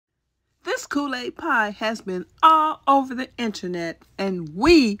This Kool-Aid pie has been all over the internet, and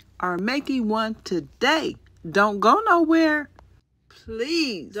we are making one today. Don't go nowhere.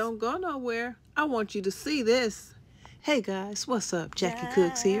 Please don't go nowhere. I want you to see this. Hey guys, what's up? Jackie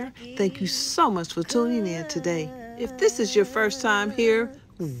Cooks here. Thank you so much for tuning in today. If this is your first time here,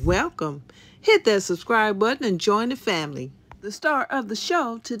 welcome. Hit that subscribe button and join the family. The star of the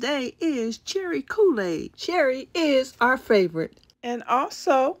show today is Cherry Kool-Aid. Cherry is our favorite. And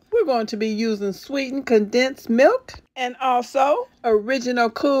also, we're going to be using sweetened condensed milk and also original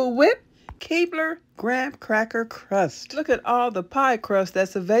Cool Whip Keebler graham cracker crust. Look at all the pie crust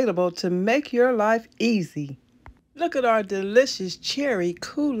that's available to make your life easy. Look at our delicious cherry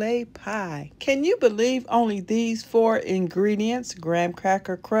Kool-Aid pie. Can you believe only these 4 ingredients? Graham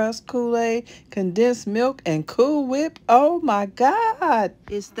cracker crust, Kool-Aid, condensed milk, and Cool Whip. Oh my God.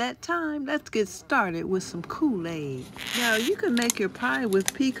 It's that time. Let's get started with some Kool-Aid. Now you can make your pie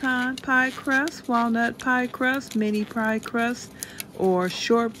with pecan pie crust, walnut pie crust, mini pie crust, or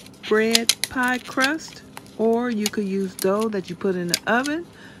shortbread pie crust. Or you could use dough that you put in the oven.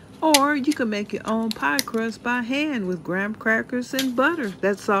 Or you can make your own pie crust by hand with graham crackers and butter.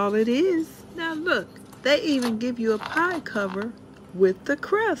 That's all it is. Now look, they even give you a pie cover with the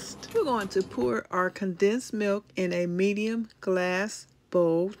crust. We're going to pour our condensed milk in a medium glass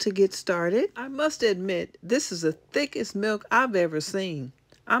bowl to get started. I must admit, this is the thickest milk I've ever seen.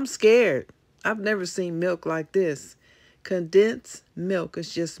 I'm scared. I've never seen milk like this. Condensed milk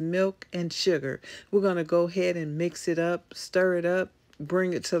is just milk and sugar. We're going to go ahead and mix it up, stir it up,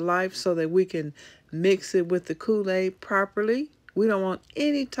 bring it to life so that we can mix it with the Kool-Aid properly. We don't want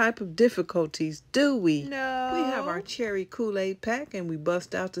any type of difficulties, do we? No. We have our cherry Kool-Aid pack and we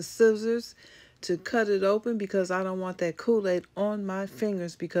bust out the scissors to cut it open because I don't want that Kool-Aid on my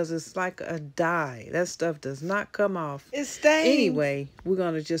fingers because it's like a dye. That stuff does not come off. It's stained. Anyway, we're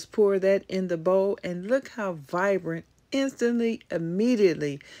going to just pour that in the bowl and look how vibrant, instantly,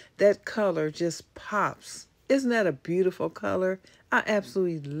 immediately, that color just pops. Isn't that a beautiful color? I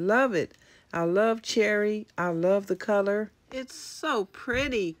absolutely love it. I love cherry. I love the color. It's so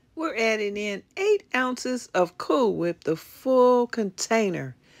pretty. We're adding in 8 ounces of Cool Whip, the full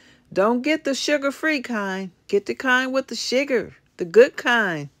container. Don't get the sugar-free kind. Get the kind with the sugar, the good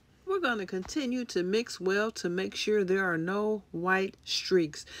kind. We're going to continue to mix well to make sure there are no white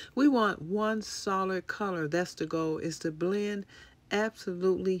streaks. We want one solid color. That's the goal, is to blend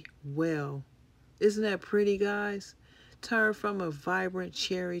absolutely well. Isn't that pretty, guys? Turn from a vibrant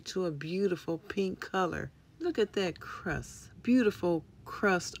cherry to a beautiful pink color. Look at that crust. Beautiful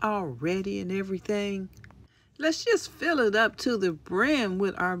crust already and everything. Let's just fill it up to the brim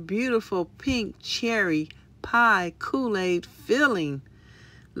with our beautiful pink cherry pie Kool-Aid filling.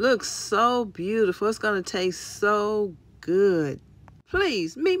 Looks so beautiful. It's going to taste so good.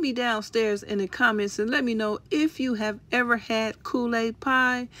 Please meet me downstairs in the comments and let me know if you have ever had Kool-Aid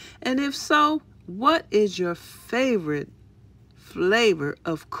pie. And if so, what is your favorite flavor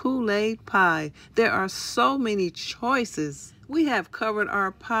of Kool-Aid pie? There are so many choices. We have covered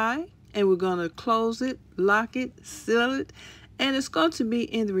our pie and we're going to close it, lock it, seal it, and it's going to be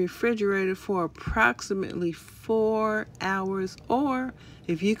in the refrigerator for approximately 4 hours, or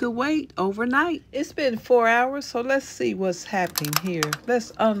if you could wait, overnight. It's been 4 hours, so let's see what's happening here.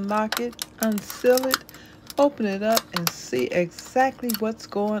 Let's unlock it, unseal it, open it up, and see exactly what's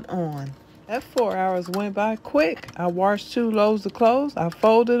going on. That 4 hours went by quick. I washed 2 loads of clothes, I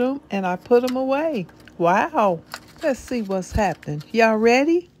folded them, and I put them away. Wow. Let's see what's happening. Y'all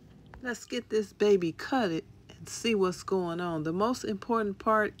ready? Let's get this baby cutted and see what's going on. The most important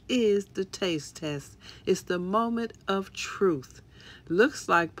part is the taste test. It's the moment of truth. Looks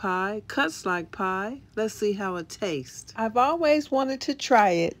like pie, cuts like pie. Let's see how it tastes. I've always wanted to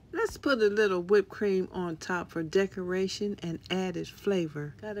try it. Let's put a little whipped cream on top for decoration and added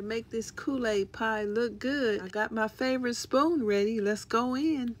flavor. Gotta make this Kool-Aid pie look good. I got my favorite spoon ready. Let's go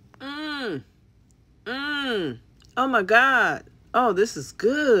in. Oh my God. Oh, this is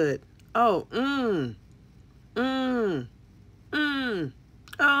good. Oh, oh,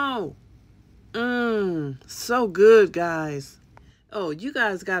 so good, guys. Oh, you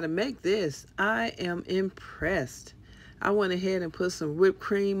guys got to make this. I am impressed. I went ahead and put some whipped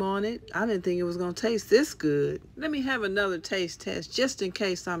cream on it. I didn't think it was going to taste this good. Let me have another taste test just in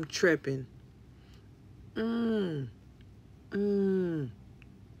case I'm tripping. I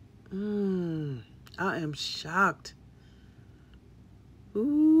am shocked.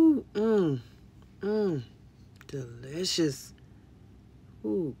 Ooh, delicious.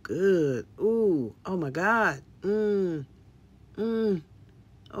 Ooh, good. Ooh, oh my God.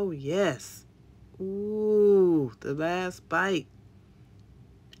 Oh yes. Ooh, the last bite.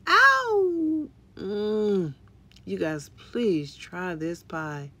 Ow! You guys, please try this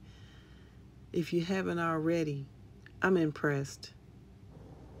pie. If you haven't already, I'm impressed.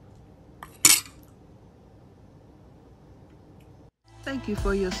 Thank you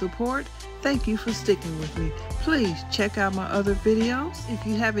for your support. Thank you for sticking with me. Please check out my other videos. If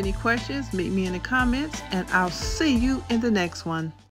you have any questions, meet me in the comments, and I'll see you in the next one.